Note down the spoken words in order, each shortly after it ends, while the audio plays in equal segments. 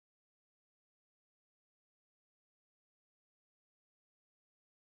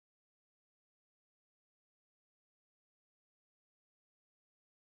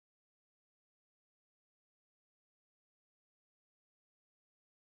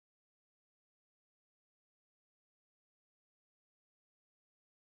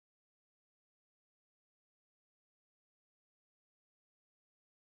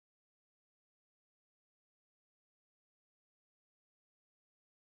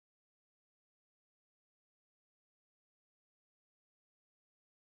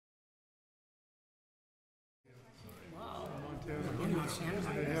It's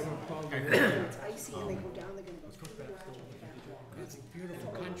icy and they go down, they're gonna go. It's a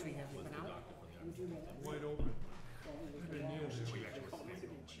beautiful country. Have you been out? Wide open.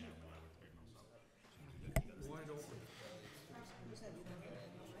 Wide open.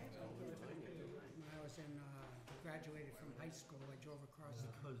 When I was in, graduated from high school, I drove across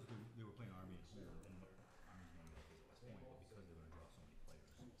the Because they were playing Army and Army's going to West Point, but because they were going to draw so many players.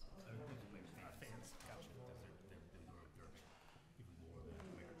 I don't think the players fans. Gotcha. They're even more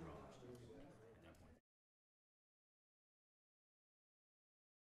than bigger draws at that point.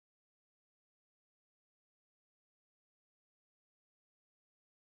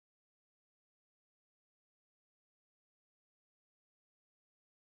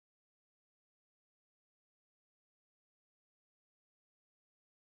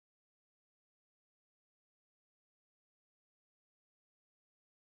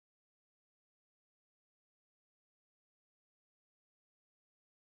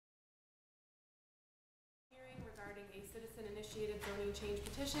 Regarding a citizen-initiated zoning change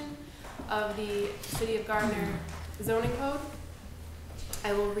petition of the City of Gardner zoning code.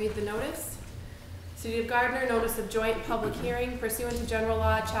 I will read the notice. City of Gardner, notice of joint public hearing pursuant to General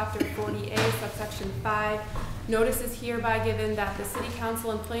Law, Chapter 40A, subsection 5. Notice is hereby given that the City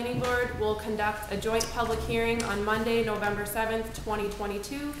Council and Planning Board will conduct a joint public hearing on Monday, November 7th,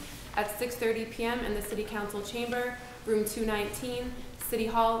 2022 at 6:30 p.m. in the City Council Chamber, room 219, City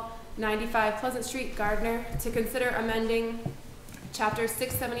Hall, 95 Pleasant Street, Gardner, to consider amending Chapter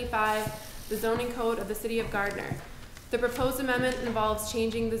 675, the zoning code of the City of Gardner. The proposed amendment involves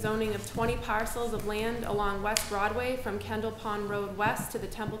changing the zoning of 20 parcels of land along West Broadway from Kendall Pond Road West to the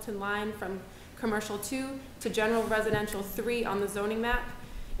Templeton line from Commercial 2 to General Residential 3 on the zoning map.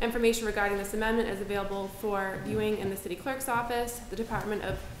 Information regarding this amendment is available for viewing in the City Clerk's office, the Department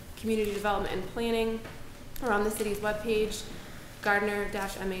of Community Development and Planning, or on the city's webpage,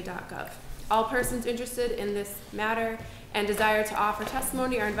 gardner-ma.gov. All persons interested in this matter and desire to offer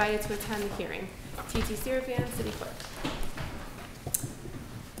testimony are invited to attend the hearing. T.T. Serafan, City Clerk.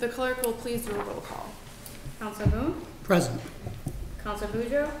 The clerk will please do a roll call. Councilor Boone? Present. Councilor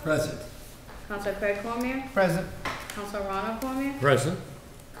Boudreaux? Present. Councilor Craig Cormier? Present. Councilor Ronald Cormier? Present.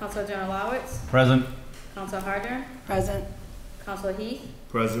 Councilor Generalowitz? Present. Councilor Hardern? Present. Councilor Heath?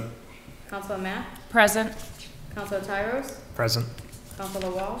 Present. Councilor Mack? Present. Councilor Tyros? Present.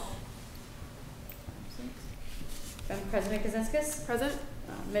 Councilor Walsh? President Kaczynskis? Present.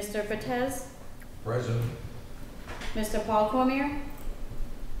 Mr. Pertez? Present. Mr. Paul Cormier?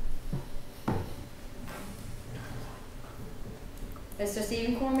 Mr.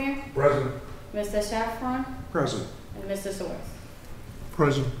 Stephen Cormier? Present. Mr. Shaffron? Present. And Mr. Swords?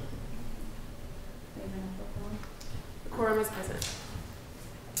 Present. The quorum is present.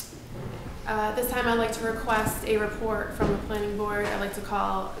 This time I'd like to request a report from the Planning Board. I'd like to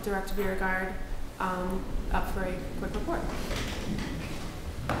call Director Beauregard up for a quick report.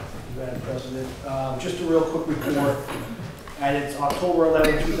 Madam President, just a real quick report. At its October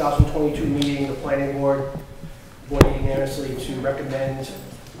 11, 2022 meeting, the Planning Board voted unanimously to recommend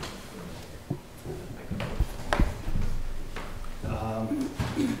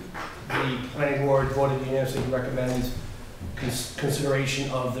the Planning Board voted unanimously to recommend consideration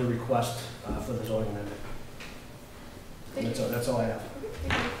of the request for the zoning amendment. That's all I have.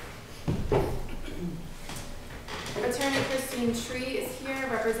 Attorney Christine Tree is here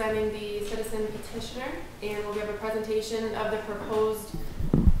representing the citizen petitioner and will give a presentation of the proposed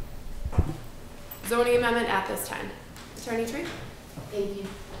zoning amendment at this time. Attorney Tree? Thank you.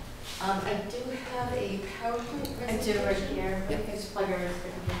 I do have a PowerPoint presentation. I do right here. Yep. I just plug her in.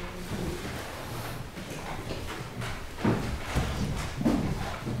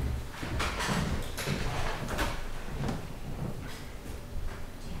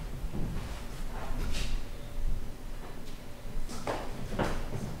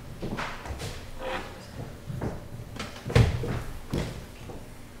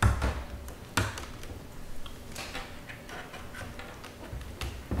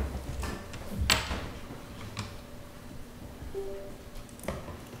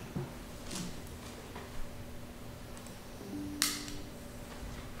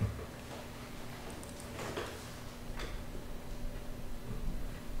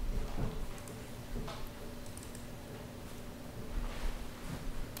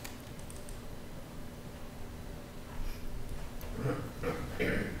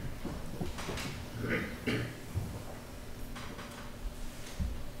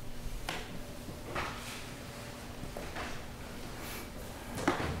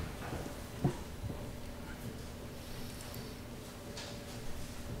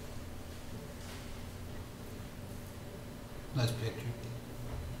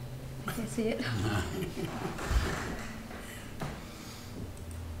 see it.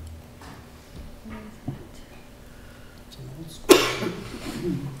 It's an old school.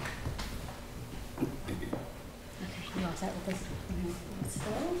 Okay, you all set with this?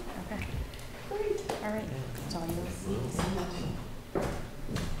 Okay. Great. All right, it's all yours.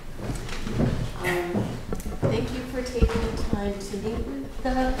 Thank you for taking the time to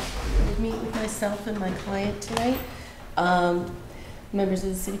meet with myself and my client tonight. Members of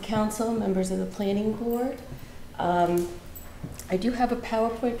the City Council, members of the Planning Board. I do have a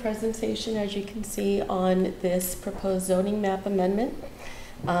PowerPoint presentation, as you can see, on this proposed zoning map amendment.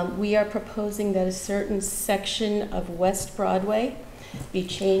 We are proposing that a certain section of West Broadway be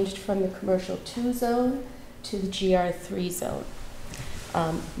changed from the Commercial 2 zone to the GR3 zone.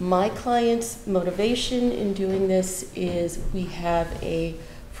 My client's motivation in doing this is we have a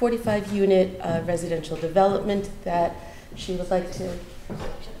 45-unit residential development that she would like to...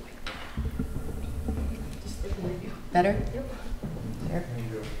 Better? Sure.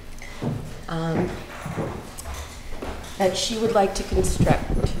 That she would like to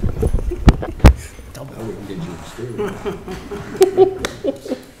construct. I wouldn't get you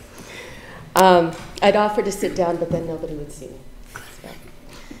upstairs. I'd offer to sit down, but then nobody would see me.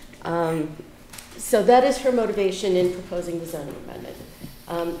 So that is her motivation in proposing the zoning amendment.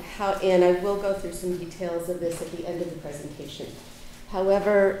 And I will go through some details of this at the end of the presentation.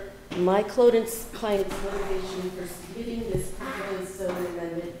 However, my client's motivation for submitting this proposed zoning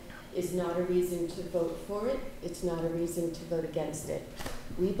amendment is not a reason to vote for it. It's not a reason to vote against it.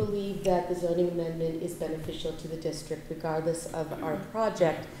 We believe that the zoning amendment is beneficial to the district regardless of our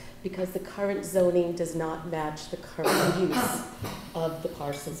project because the current zoning does not match the current use of the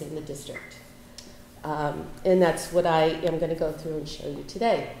parcels in the district. And that's what I am going to go through and show you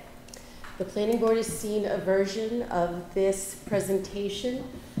today. The Planning Board has seen a version of this presentation.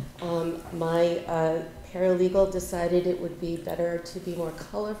 My paralegal decided it would be better to be more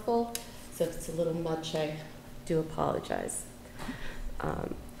colorful, so if it's a little much, I do apologize.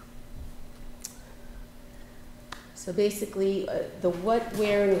 So basically, the what,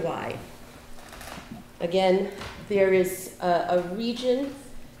 where, and why. Again, there is a region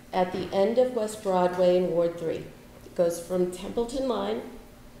at the end of West Broadway in Ward 3. It goes from Templeton Line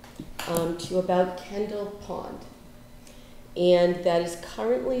to about Kendall Pond. And that is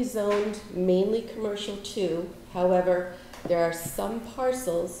currently zoned mainly Commercial 2. However, there are some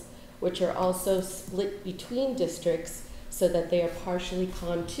parcels which are also split between districts so that they are partially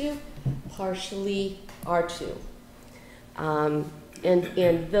Pond 2, partially R2.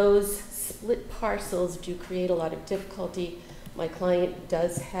 And those split parcels do create a lot of difficulty. My client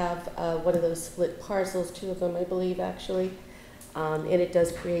does have one of those split parcels, 2 of them I believe actually, and it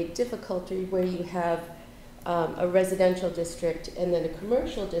does create difficulty where you have a residential district and then a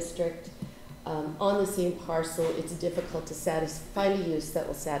commercial district on the same parcel. It's difficult to find a use that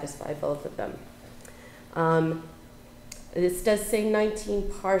will satisfy both of them. This does say 19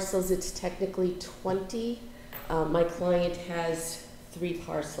 parcels. It's technically 20. My client has 3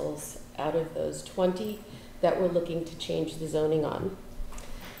 parcels out of those 20 that we're looking to change the zoning on.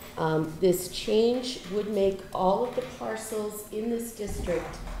 This change would make all of the parcels in this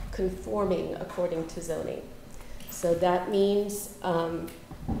district conforming according to zoning. So that means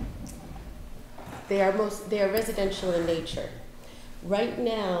they are residential in nature. Right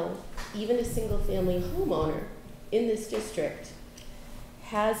now, even a single-family homeowner in this district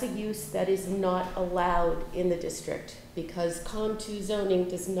has a use that is not allowed in the district because COM2 zoning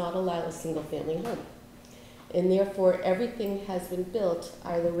does not allow a single-family home. And therefore, everything has been built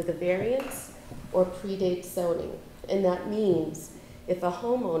either with a variance or predates zoning. And that means if a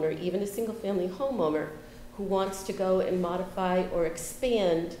homeowner, even a single-family homeowner, who wants to go and modify or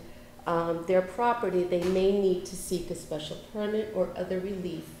expand their property, they may need to seek a special permit or other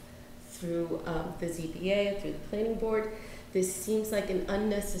relief through the ZBA or through the Planning Board. This seems like an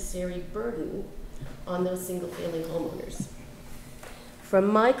unnecessary burden on those single-family homeowners. From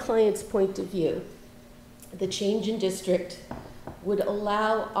my client's point of view, the change in district would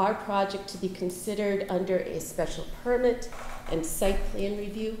allow our project to be considered under a special permit and site plan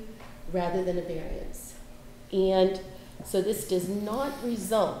review rather than a variance. And so this does not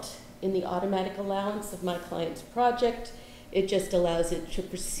result in the automatic allowance of my client's project. It just allows it to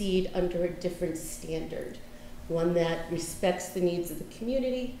proceed under a different standard, one that respects the needs of the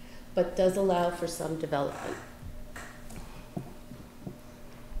community, but does allow for some development.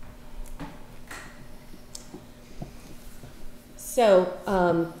 So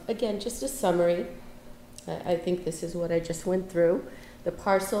again, just a summary. I think this is what I just went through. The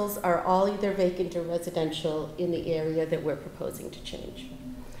parcels are all either vacant or residential in the area that we're proposing to change.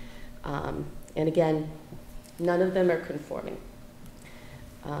 And again, none of them are conforming.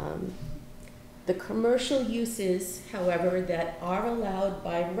 The commercial uses, however, that are allowed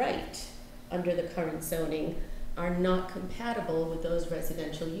by right under the current zoning are not compatible with those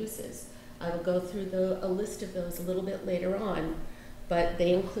residential uses. I will go through a list of those a little bit later on, but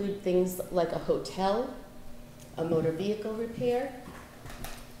they include things like a hotel, a motor vehicle repair,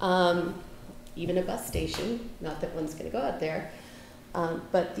 even a bus station, not that one's gonna go out there,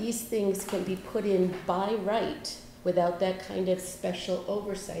 but these things can be put in by right without that kind of special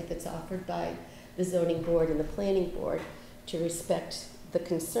oversight that's offered by the zoning board and the planning board to respect the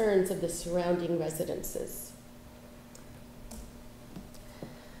concerns of the surrounding residences.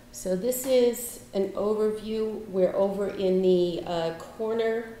 So this is an overview. We're over in the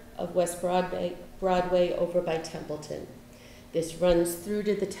corner of West Broadway over by Templeton. This runs through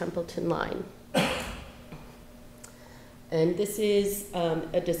to the Templeton line. And this is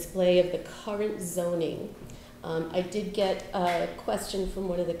a display of the current zoning. I did get a question from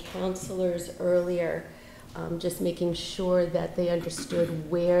one of the counselors earlier, just making sure that they understood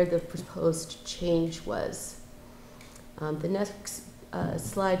where the proposed change was. The next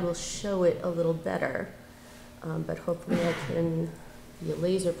slide will show it a little better, but hopefully I can be a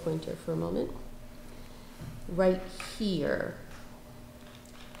laser pointer for a moment. Right here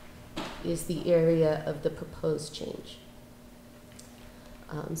is the area of the proposed change.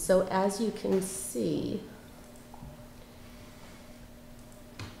 So as you can see,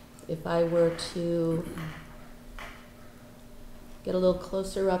 if I were to get a little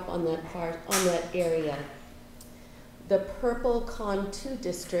closer up on that part, on that area, the purple Con 2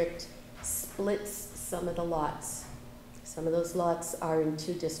 district splits some of the lots. Some of those lots are in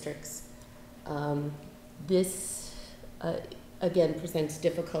 2 districts. This, again, presents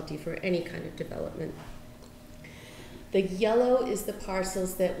difficulty for any kind of development. The yellow is the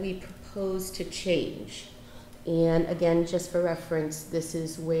parcels that we propose to change. And again, just for reference, this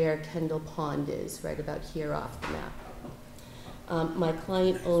is where Kendall Pond is, right about here off the map. My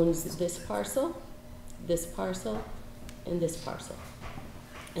client owns this parcel, and this parcel.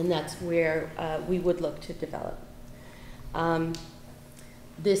 And that's where we would look to develop.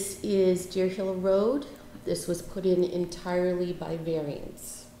 This is Deer Hill Road. This was put in entirely by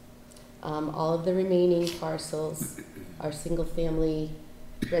variance. All of the remaining parcels are single-family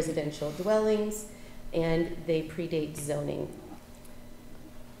residential dwellings, and they predate zoning.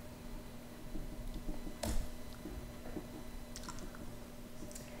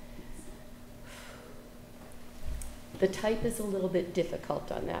 The type is a little bit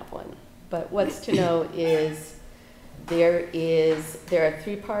difficult on that one, but what's to know is there are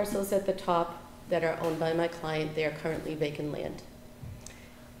 3 parcels at the top that are owned by my client. They are currently vacant land.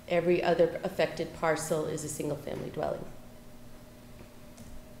 Every other affected parcel is a single-family dwelling.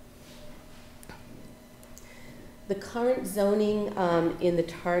 The current zoning in the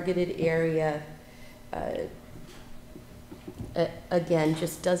targeted area, again,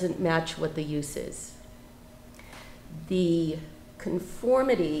 just doesn't match what the use is. The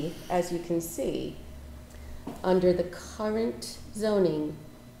conformity, as you can see, under the current zoning,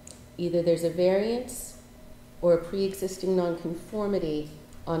 either there's a variance or a pre-existing nonconformity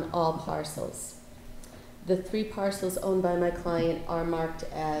on all parcels. The 3 parcels owned by my client are marked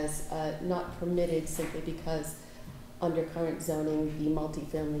as not permitted simply because under current zoning, the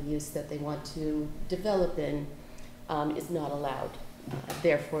multifamily use that they want to develop in is not allowed.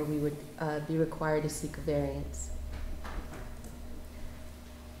 Therefore, we would be required to seek a variance.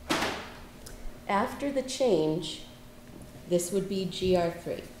 After the change, this would be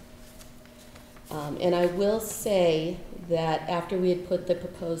GR3. And I will say that after we had put the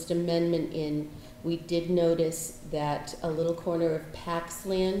proposed amendment in, we did notice that a little corner of Pax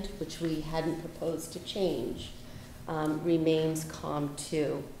land, which we hadn't proposed to change, remains COM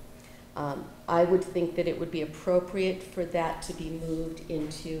 2. I would think that it would be appropriate for that to be moved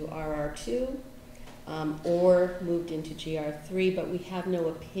into RR2 or moved into GR3, but we have no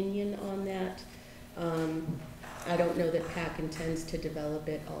opinion on that. I don't know that PAC intends to develop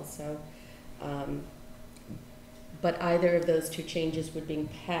it also. But either of those 2 changes would bring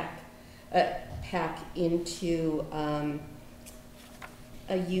PAC into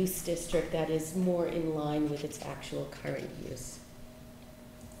a use district that is more in line with its actual current use.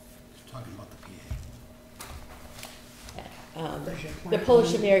 Talking about the PA. The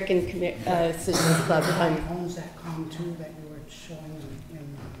Polish American Citizens Club. Owns that COM 2 that you were showing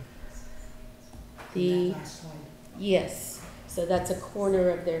in The that last slide. Yes, so that's a corner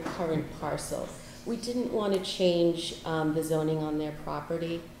of their current parcel. We didn't want to change the zoning on their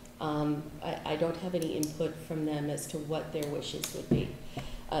property. I don't have any input from them as to what their wishes would be.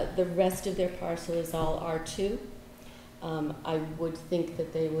 The rest of their parcel is all R2. I would think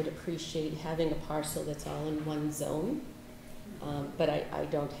that they would appreciate having a parcel that's all in one zone, but I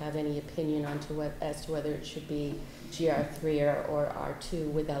don't have any opinion as to whether it should be GR3 or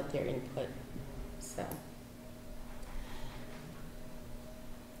R2 without their input.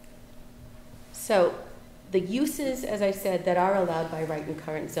 So the uses, as I said, that are allowed by right in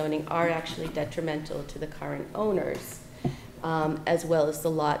current zoning are actually detrimental to the current owners, as well as the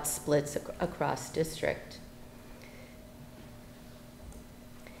lot splits across district.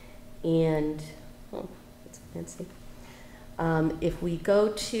 And, oh, that's fancy. If we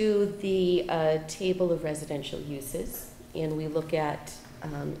go to the table of residential uses and we look at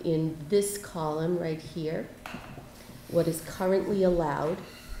in this column right here, what is currently allowed,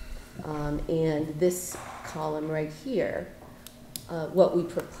 and this column right here, what we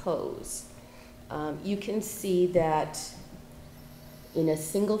propose. You can see that in a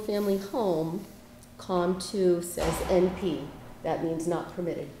single family home, COM2 says NP, that means not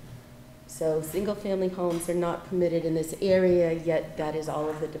permitted. So single family homes are not permitted in this area, yet that is all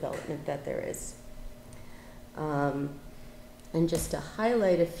of the development that there is. And just to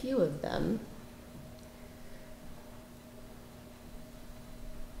highlight a few of them,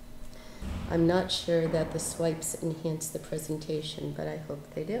 I'm not sure that the swipes enhance the presentation, but I hope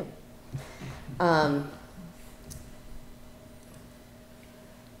they do.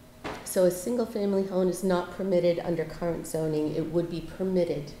 So a single family home is not permitted under current zoning. It would be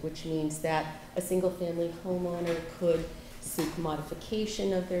permitted, which means that a single family homeowner could seek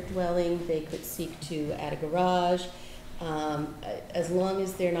modification of their dwelling. They could seek to add a garage, as long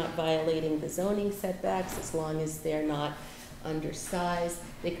as they're not violating the zoning setbacks, as long as they're not undersized.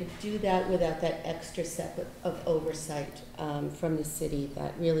 They could do that without that extra step of oversight from the city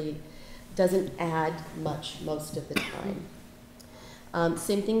that really doesn't add much most of the time.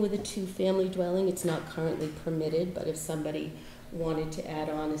 Same thing with a two-family dwelling. It's not currently permitted, but if somebody wanted to add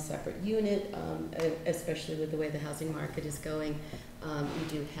on a separate unit, especially with the way the housing market is going, we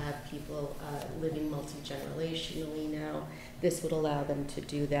do have people living multi-generationally now. This would allow them to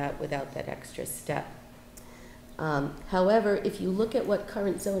do that without that extra step. However, if you look at what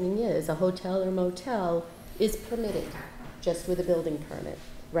current zoning is, a hotel or motel is permitted just with a building permit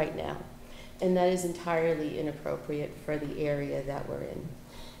right now. And that is entirely inappropriate for the area that we're in.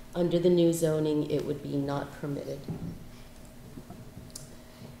 Under the new zoning, it would be not permitted.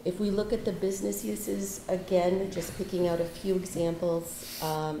 If we look at the business uses, again, just picking out a few examples,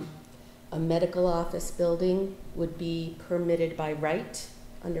 a medical office building would be permitted by right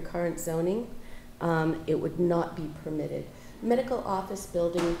under current zoning. It would not be permitted. Medical office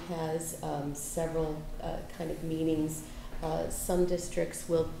building has several kind of meanings. Some districts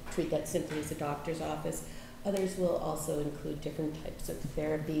will treat that simply as a doctor's office. Others will also include different types of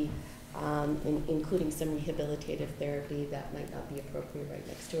therapy, including some rehabilitative therapy that might not be appropriate right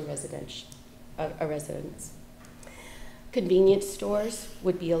next to a residence. Convenience stores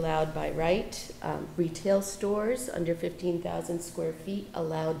would be allowed by right. Retail stores under 15,000 square feet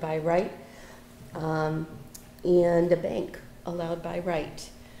allowed by right. And a bank allowed by right.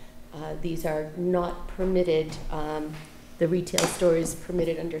 These are not permitted. The retail store is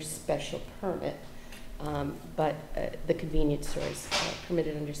permitted under special permit, but the convenience store is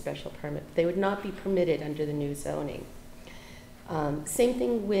permitted under special permit. They would not be permitted under the new zoning. Same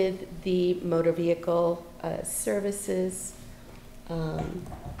thing with the motor vehicle services, and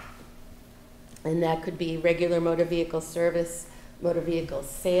that could be regular motor vehicle service, motor vehicle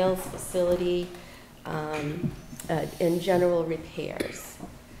sales facility, and general repairs.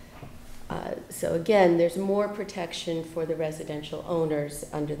 So again, there's more protection for the residential owners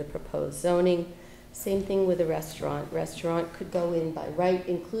under the proposed zoning. Same thing with a restaurant. Restaurant could go in by right,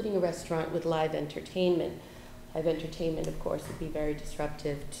 including a restaurant with live entertainment. Live entertainment, of course, would be very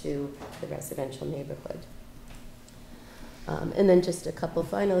disruptive to the residential neighborhood. And then just a couple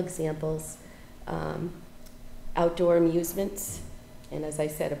final examples. Outdoor amusements, and as I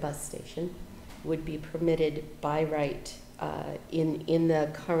said, a bus station, would be permitted by right in the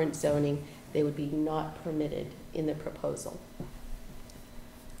current zoning. They would be not permitted in the proposal.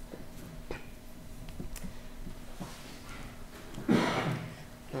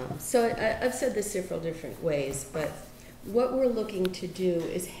 So I've said this several different ways, but what we're looking to do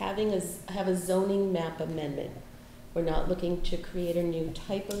is have a zoning map amendment. We're not looking to create a new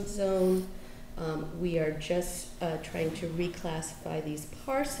type of zone. We are just trying to reclassify these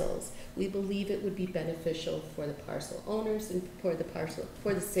parcels. We believe it would be beneficial for the parcel owners and for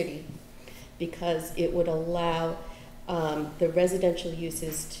the city, because it would allow the residential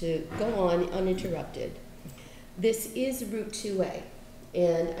uses to go on uninterrupted. This is Route 2A.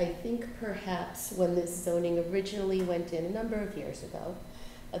 And I think perhaps when this zoning originally went in a number of years ago,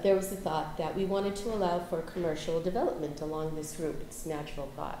 there was the thought that we wanted to allow for commercial development along this route. It's natural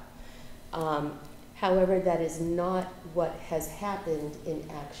thought. However, that is not what has happened in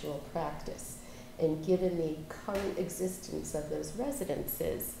actual practice. And given the current existence of those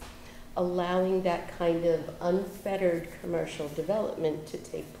residences, allowing that kind of unfettered commercial development to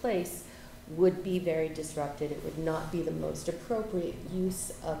take place would be very disrupted. It would not be the most appropriate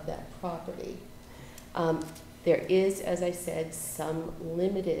use of that property. There is, as I said, some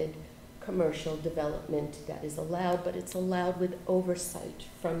limited commercial development that is allowed, but it's allowed with oversight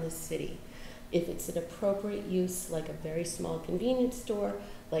from the city. If it's an appropriate use, like a very small convenience store,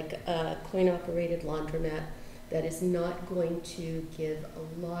 like a coin-operated laundromat, that is not going to give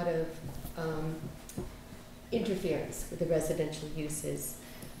a lot of interference with the residential uses.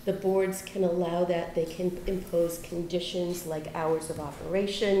 The boards can allow that. They can impose conditions like hours of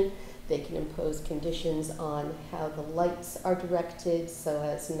operation. They can impose conditions on how the lights are directed so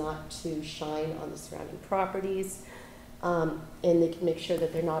as not to shine on the surrounding properties. And they can make sure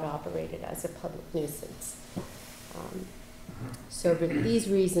that they're not operated as a public nuisance. So for these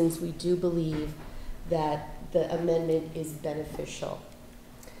reasons, we do believe that the amendment is beneficial.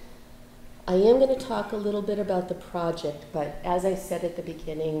 I am going to talk a little bit about the project, but as I said at the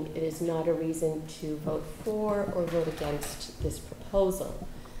beginning, it is not a reason to vote for or vote against this proposal.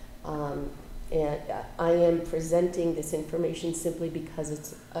 And I am presenting this information simply because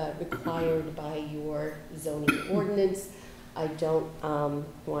it's required by your zoning ordinance. I don't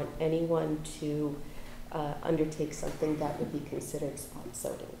want anyone to undertake something that would be considered spot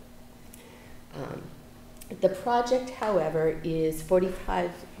zoning. The project, however, is 45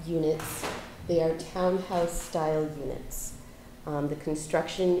 units. They are townhouse-style units. The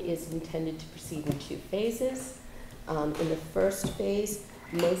construction is intended to proceed in 2 phases. In the first phase,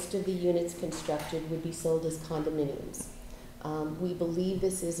 most of the units constructed would be sold as condominiums. We believe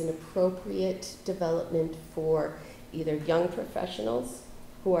this is an appropriate development for either young professionals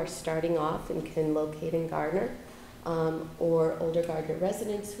who are starting off and can locate in Gardner, or older Gardner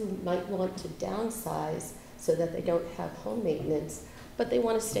residents who might want to downsize so that they don't have home maintenance, but they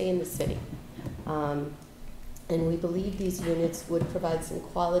want to stay in the city. And we believe these units would provide some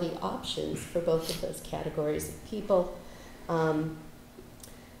quality options for both of those categories of people.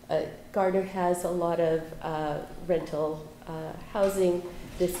 Gardner has a lot of rental housing.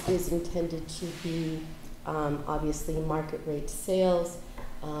 This is intended to be obviously market rate sales.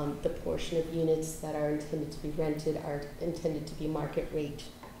 The portion of units that are intended to be rented are intended to be market rate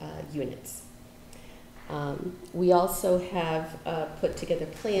units. We also have put together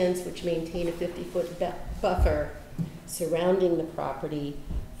plans which maintain a 50-foot buffer surrounding the property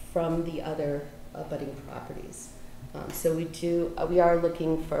from the other abutting properties. So we are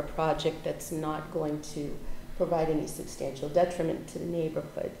looking for a project that's not going to provide any substantial detriment to the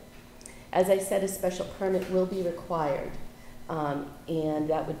neighborhood. As I said, a special permit will be required, and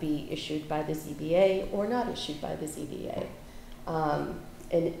that would be issued by the ZBA or not issued by the ZBA.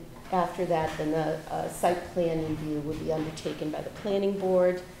 And after that, then the site plan review would be undertaken by the planning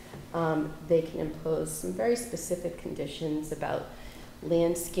board. They can impose some very specific conditions about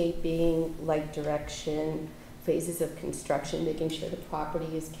landscaping, light direction, phases of construction, making sure the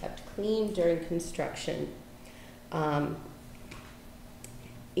property is kept clean during construction. And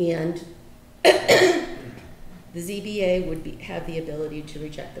the ZBA would have the ability to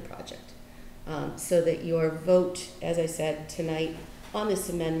reject the project. So that your vote, as I said tonight, on this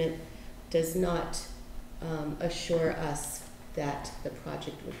amendment does not assure us that the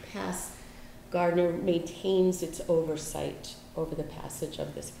project would pass. Gardner maintains its oversight over the passage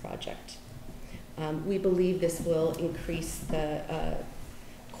of this project. We believe this will increase the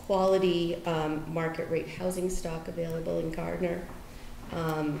quality market rate housing stock available in Gardner.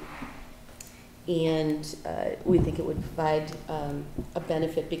 And we think it would provide a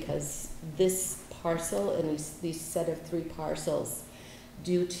benefit because this parcel and these set of 3 parcels,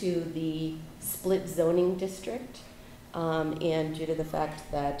 due to the split zoning district and due to the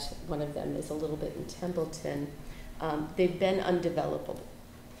fact that one of them is a little bit in Templeton, they've been undevelopable.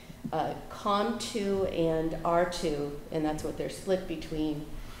 COM2 and R2, and that's what they're split between,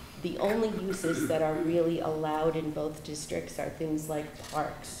 the only uses that are really allowed in both districts are things like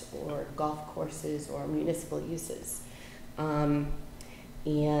parks or golf courses or municipal uses.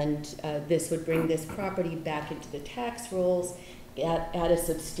 This would bring this property back into the tax rolls at a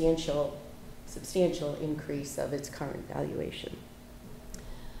substantial increase of its current valuation.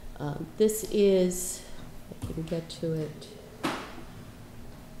 This is, if I can get to it,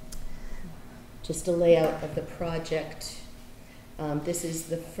 just a layout of the project. This is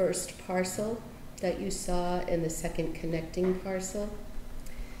the first parcel that you saw and the second connecting parcel.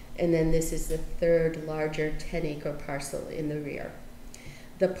 And then this is the third larger 10-acre parcel in the rear.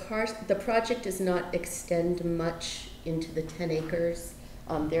 The project does not extend much into the 10 acres.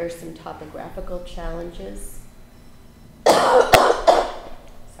 There are some topographical challenges.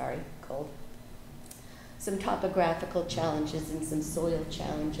 Sorry, cold. Some topographical challenges and some soil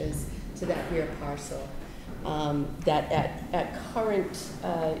challenges to that rear parcel that at current,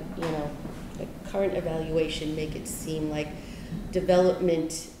 current evaluation make it seem like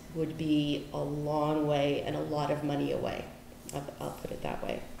development would be a long way and a lot of money away. I'll put it that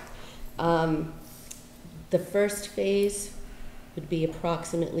way. The first phase would be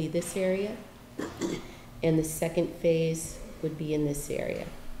approximately this area, and the second phase would be in this area.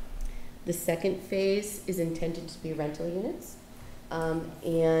 The second phase is intended to be rental units,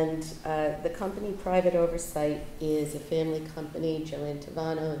 and the company private oversight is a family company. Joanne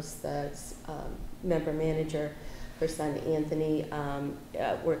Tavanos, the member manager, her son Anthony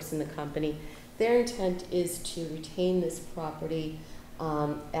works in the company. Their intent is to retain this property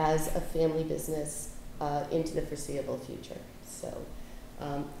as a family business into the foreseeable future. So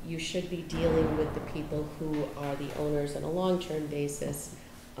you should be dealing with the people who are the owners on a long-term basis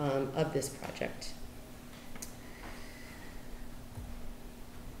of this project.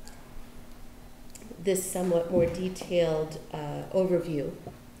 This somewhat more detailed overview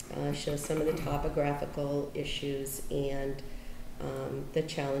shows some of the topographical issues and the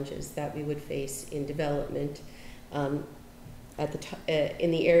challenges that we would face in development. In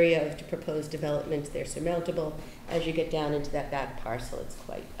the area of proposed development, they're surmountable. As you get down into that back parcel, it's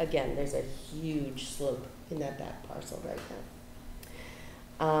quite, again, there's a huge slope in that back parcel right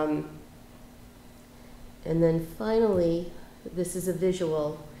now. And then finally, this is a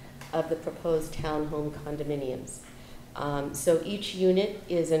visual of the proposed townhome condominiums. So each unit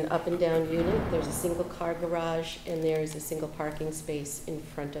is an up and down unit. There's a single car garage and there's a single parking space in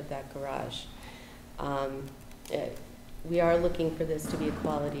front of that garage. We are looking for this to be a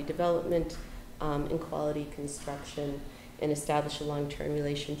quality development and quality construction and establish a long-term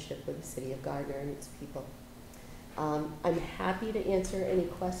relationship with the city of Gardner and its people. I'm happy to answer any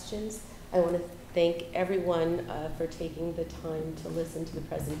questions. I want to thank everyone for taking the time to listen to the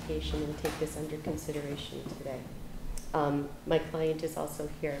presentation and take this under consideration today. My client is also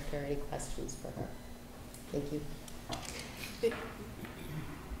here if there are any questions for her. Thank you.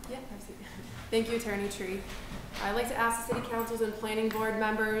 Yeah, absolutely. Thank you, Attorney Tree. I'd like to ask the City Councils and Planning Board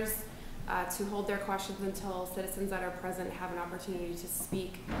members to hold their questions until citizens that are present have an opportunity to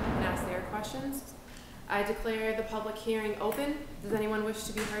speak and ask their questions. I declare the public hearing open. Does anyone wish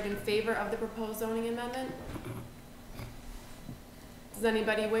to be heard in favor of the proposed zoning amendment? Does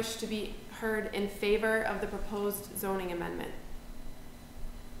anybody wish to be heard in favor of the proposed zoning amendment?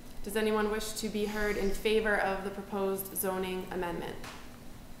 Does anyone wish to be heard in favor of the proposed zoning amendment?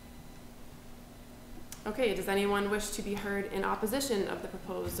 Okay, does anyone wish to be heard in opposition of the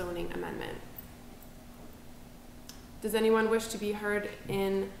proposed zoning amendment? Does anyone wish to be heard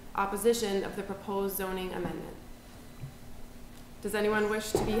in opposition of the proposed zoning amendment? Does anyone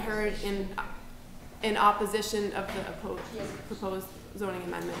wish to be heard in opposition of the proposed zoning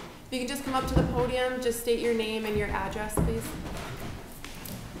amendment? If you can just come up to the podium, just state your name and your address, please.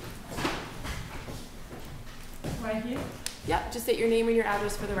 Right here? Yep, just state your name and your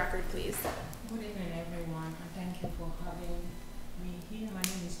address for the record, please. Good evening, everyone, and thank you for having me here. My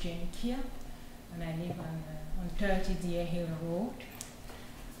name is Jane Kia, and I live on 30 Deer Hill Road.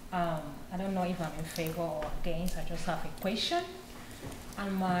 I don't know if I'm in favor or against. I just have a question.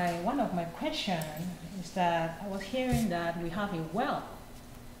 And one of my questions is that I was hearing that we have a well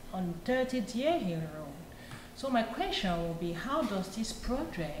on 30 Deer Hill Road. So my question will be, how does this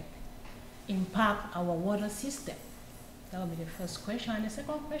project impact our water system? That will be the first question. And the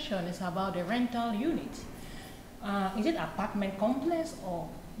second question is about the rental unit. Is it apartment complex or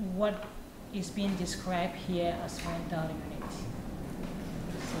what is being described here as rental unit?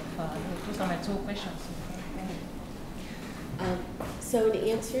 So far, those are my two questions. So in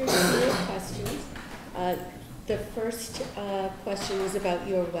answer to your questions, the first question was about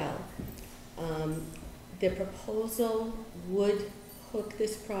your well. The proposal would hook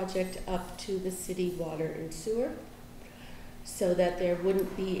this project up to the city water and sewer so that there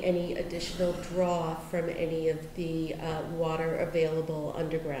wouldn't be any additional draw from any of the water available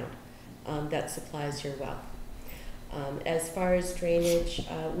underground that supplies your well. As far as drainage,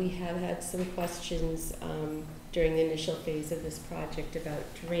 we have had some questions during the initial phase of this project about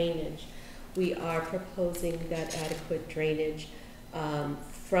drainage. We are proposing that adequate drainage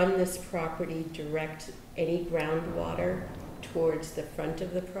from this property direct any groundwater towards the front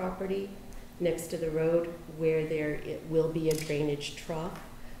of the property, next to the road, where it will be a drainage trough,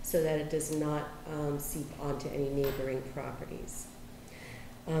 so that it does not seep onto any neighboring properties.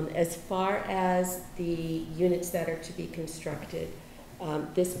 As far as the units that are to be constructed,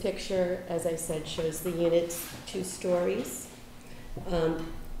 this picture, as I said, shows the units 2 stories.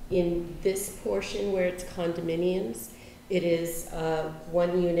 In this portion where it's condominiums, it is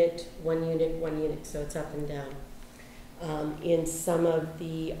 1 unit, 1 unit, 1 unit, so it's up and down. In some of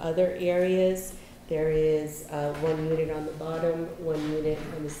the other areas, there is 1 unit on the bottom, 1 unit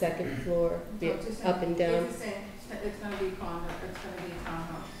on the second floor, up and down. It's the same. It's going to be a condo. It's going to be a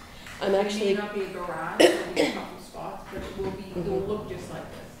townhouse. I'm actually. It may not be a garage. There'll be a couple spots, but it will be. It will look just like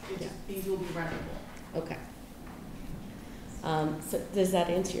this. These will be rentable. Okay. So does that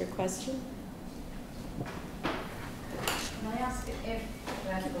answer your question? Can I ask if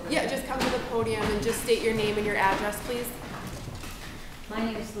Yeah, just come to the podium and just state your name and your address, please. My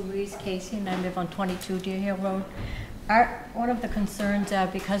name is Louise Casey, and I live on 22 Deer Hill Road. One of the concerns are,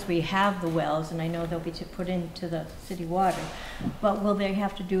 because we have the wells, and I know they'll be put into the city water, but will they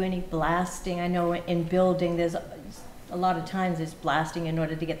have to do any blasting? I know in building, there's a lot of times there's blasting in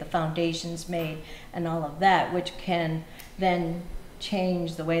order to get the foundations made and all of that, which can then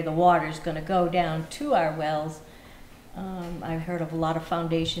change the way the water is going to go down to our wells. I've heard of a lot of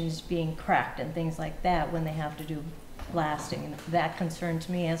foundations being cracked and things like that when they have to do blasting, and that concerns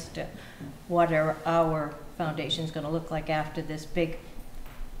me as to what are our foundations going to look like after this big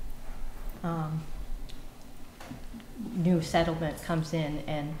new settlement comes in,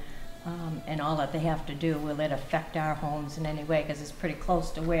 and all that they have to do. Will it affect our homes in any way, because it's pretty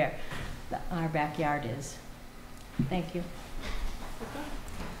close to where our backyard is? Thank you.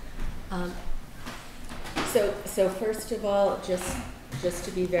 So first of all, just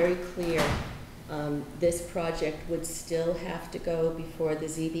to be very clear, this project would still have to go before the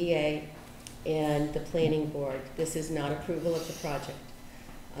ZBA and the planning board. This is not approval of the project.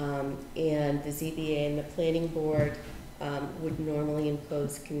 And the ZBA and the planning board would normally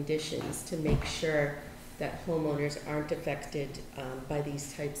impose conditions to make sure that homeowners aren't affected by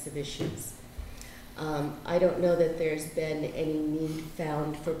these types of issues. I don't know that there's been any need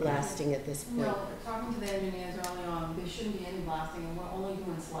found for blasting at this point. No, talking to the engineers early on, there shouldn't be any blasting, and we're only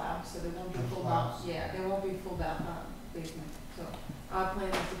doing slabs, so there won't be full out. Yeah, there won't be full out basement. So our plan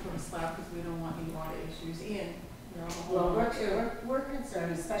is to put a slab because we don't want any water issues in. Well, we're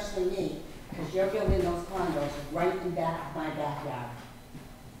concerned, especially me, because you're building those condos right in back of my backyard.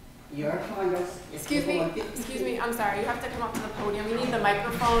 Your condos. Excuse me, I'm sorry, you have to come up to the podium. We need the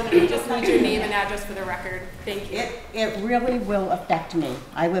microphone, and we just need your name and address for the record. Thank you. It really will affect me.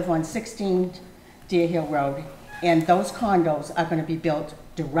 I live on 16 Deer Hill Road, and those condos are going to be built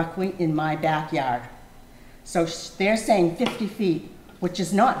directly in my backyard. So they're saying 50 feet, which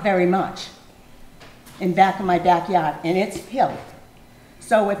is not very much, in back of my backyard, and it's hill.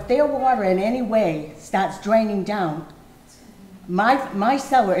 So if their water in any way starts draining down, my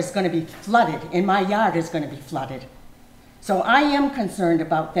cellar is going to be flooded, and my yard is going to be flooded. So I am concerned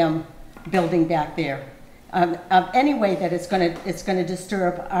about them building back there. Of any way that it's going to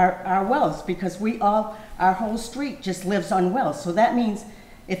disturb our wells, because our whole street just lives on wells. So that means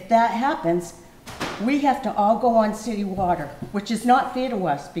if that happens, we have to all go on city water, which is not fair to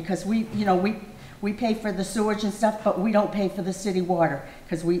us, because we pay for the sewage and stuff, but we don't pay for the city water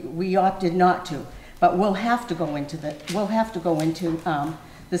because we opted not to. But we'll have to go into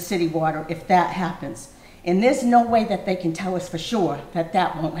the city water if that happens. And there's no way that they can tell us for sure that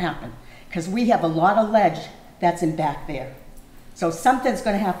that won't happen, because we have a lot of ledge that's in back there. So something's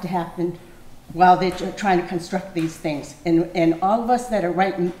going to happen while they're trying to construct these things. And all of us that are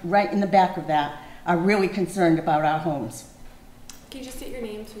right in the back of that are really concerned about our homes. Can you just state your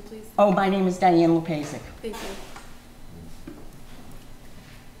name too, please? Oh, my name is Diane Lupasic. Thank you.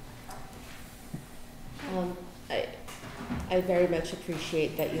 I very much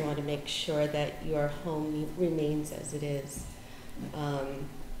appreciate that you want to make sure that your home remains as it is,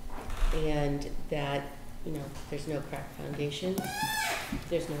 and that there's no cracked foundation,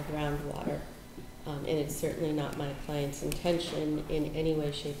 there's no groundwater, and it's certainly not my client's intention in any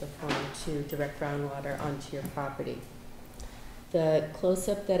way, shape, or form to direct groundwater onto your property. The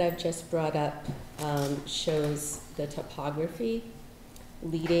close-up that I've just brought up shows the topography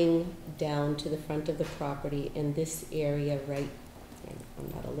leading down to the front of the property in this area right,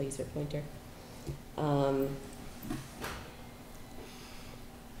 I'm not a laser pointer,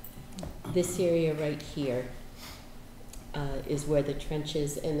 this area right here is where the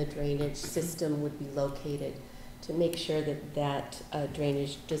trenches and the drainage system would be located, to make sure that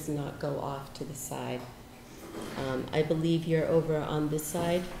drainage does not go off to the side. I believe you're over on this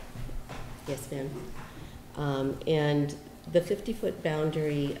side. Yes, ma'am. And the 50-foot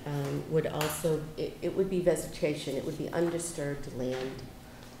boundary would also, it would be vegetation, it would be undisturbed land.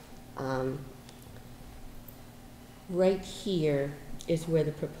 Right here is where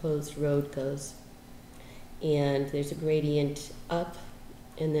the proposed road goes. And there's a gradient up,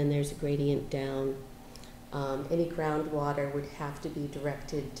 and then there's a gradient down. Any groundwater would have to be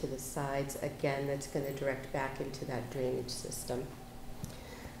directed to the sides. Again, that's going to direct back into that drainage system.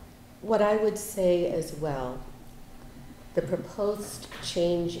 What I would say as well, the proposed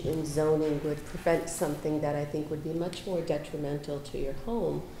change in zoning would prevent something that I think would be much more detrimental to your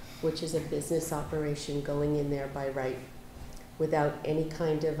home, which is a business operation going in there by right without any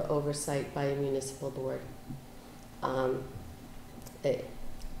kind of oversight by a municipal board.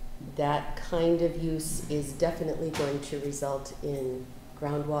 That kind of use is definitely going to result in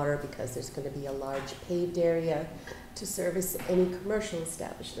groundwater because there's going to be a large paved area to service any commercial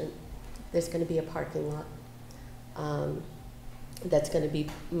establishment. There's going to be a parking lot that's going to be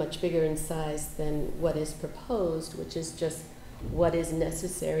much bigger in size than what is proposed, which is just what is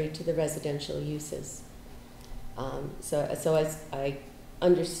necessary to the residential uses. So as I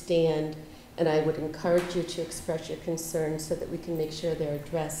understand, and I would encourage you to express your concerns so that we can make sure they're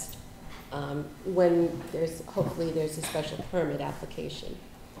addressed when hopefully there's a special permit application.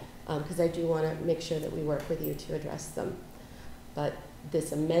 Because I do want to make sure that we work with you to address them. But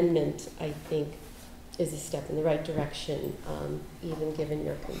this amendment, I think, is a step in the right direction, even given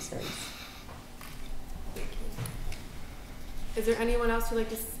your concerns. Thank you. Is there anyone else who'd like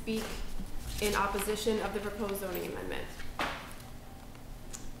to speak in opposition of the proposed zoning amendment?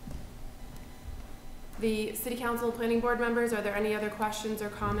 The City Council and Planning Board members, are there any other questions or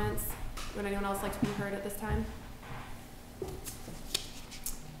comments? Would anyone else like to be heard at this time?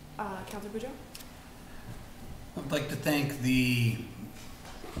 Councilor Bujo? I'd like to thank the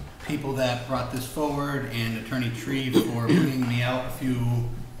people that brought this forward and Attorney Tree for bringing me out a few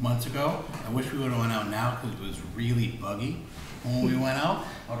months ago. I wish we would have went out now because it was really buggy when we went out.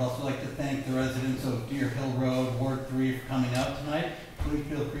 I would also like to thank the residents of Deer Hill Road, Ward 3 for coming out tonight. Please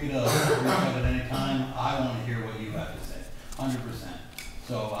feel free to reach out at any time. I want to hear what you have to say, 100%.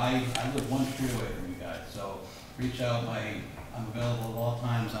 So I live one street away from you guys, so reach out. I'm available at all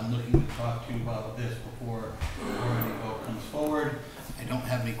times. I'm looking to talk to you about this before any vote comes forward. I don't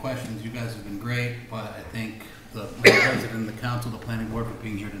have any questions. You guys have been great, but I thank the president, the council, the planning board for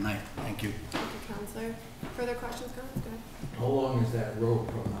being here tonight. Thank you. Thank you, Councilor. Further questions, comments? Go ahead. How long is that road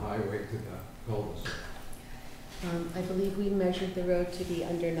from the highway to the cul-de-sac? I believe we measured the road to be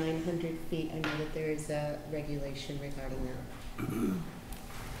under 900 feet. I know that there is a regulation regarding that.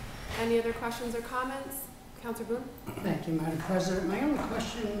 Any other questions or comments? Councilor Boone? Thank you, Madam President. My only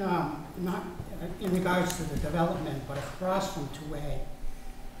question, not in regards to the development, but across from 2A,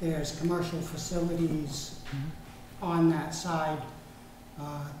 there's commercial facilities on that side,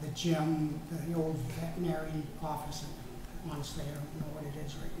 the gym, the old veterinary office, and honestly, I don't know what it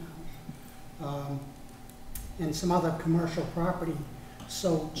is right now, and some other commercial property.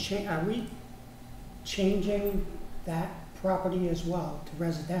 So are we changing that property as well to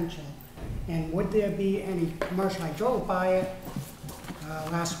residential? And would there be any commercial? I drove by it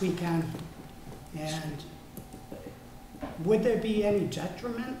last weekend, and would there be any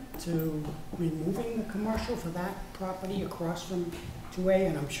detriment to removing the commercial for that property across from 2A?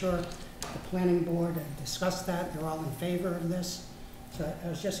 And I'm sure the planning board had discussed that. They're all in favor of this. So I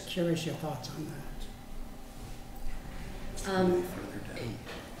was just curious your thoughts on that.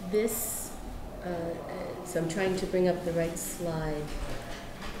 So I'm trying to bring up the right slide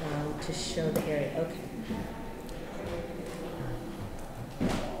to show the area. Okay.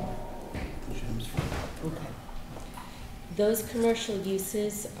 Okay. Those commercial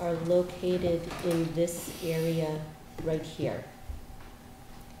uses are located in this area right here.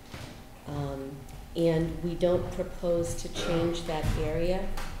 And we don't propose to change that area.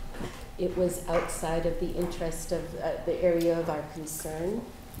 It was outside of the interest of the area of our concern.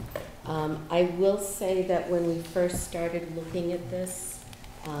 I will say that when we first started looking at this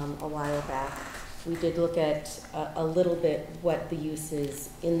a while back, we did look at a little bit what the uses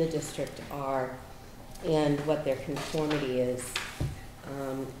in the district are and what their conformity is.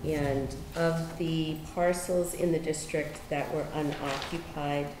 And of the parcels in the district that were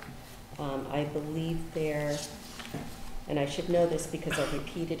unoccupied, I believe there, and I should know this because I've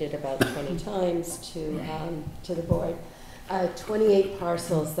repeated it about 20 times to the board, 28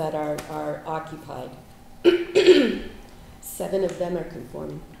 parcels that are occupied. 7 of them are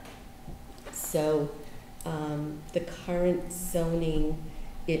conforming. So the current zoning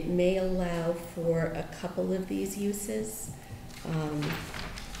It may allow for a couple of these uses.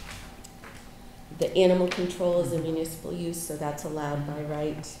 The animal control is a municipal use, so that's allowed by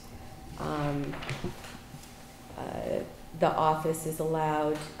right. The office is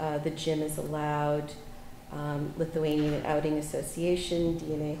allowed, the gym is allowed, Lithuanian Outing Association,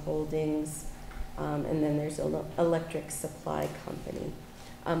 DNA Holdings, and then there's an electric supply company.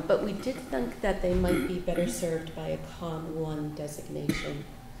 But we did think that they might be better served by a COM1 designation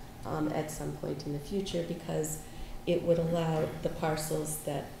at some point in the future, because it would allow the parcels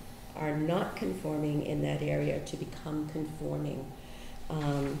that are not conforming in that area to become conforming.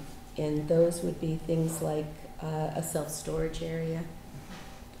 And those would be things like a self-storage area,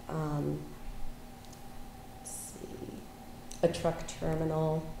 let's see, a truck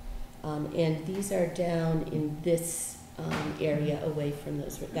terminal, and these are down in this area away from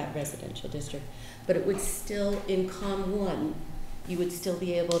that residential district. But it would still, in COM1, you would still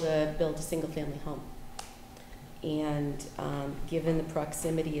be able to build a single-family home. And given the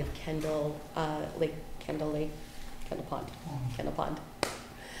proximity of Kendall Pond,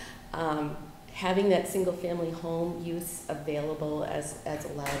 having that single-family home use available as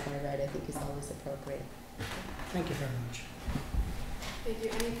allowed by right, I think is always appropriate. Thank you very much. Thank you.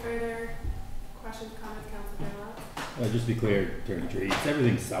 Any further questions, comments, Councilor Bailout? Just to be clear, Attorney Tree, it's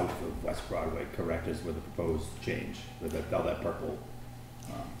everything south of West Broadway, correct, is where the proposed change, with all that purple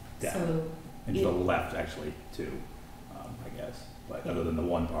down. So and to the left, actually, too, I guess. But other than the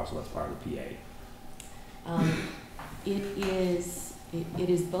one parcel that's part of the PA. It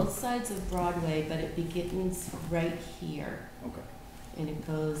is both sides of Broadway, but it begins right here. Okay. And it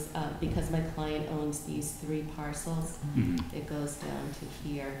goes, because my client owns these 3 parcels, it goes down to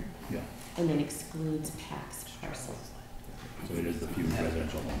here. Yeah. And then excludes Pax parcels. So it is the few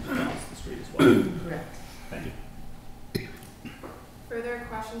residential homes across the street as well. Correct. Thank you. Further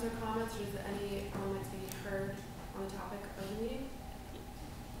questions or comments, or is there any comments being heard on the topic of the meeting?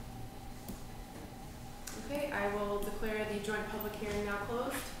 Okay, I will declare the joint public hearing now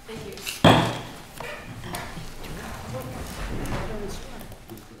closed. Thank you.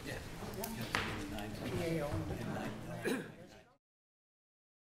 Yeah.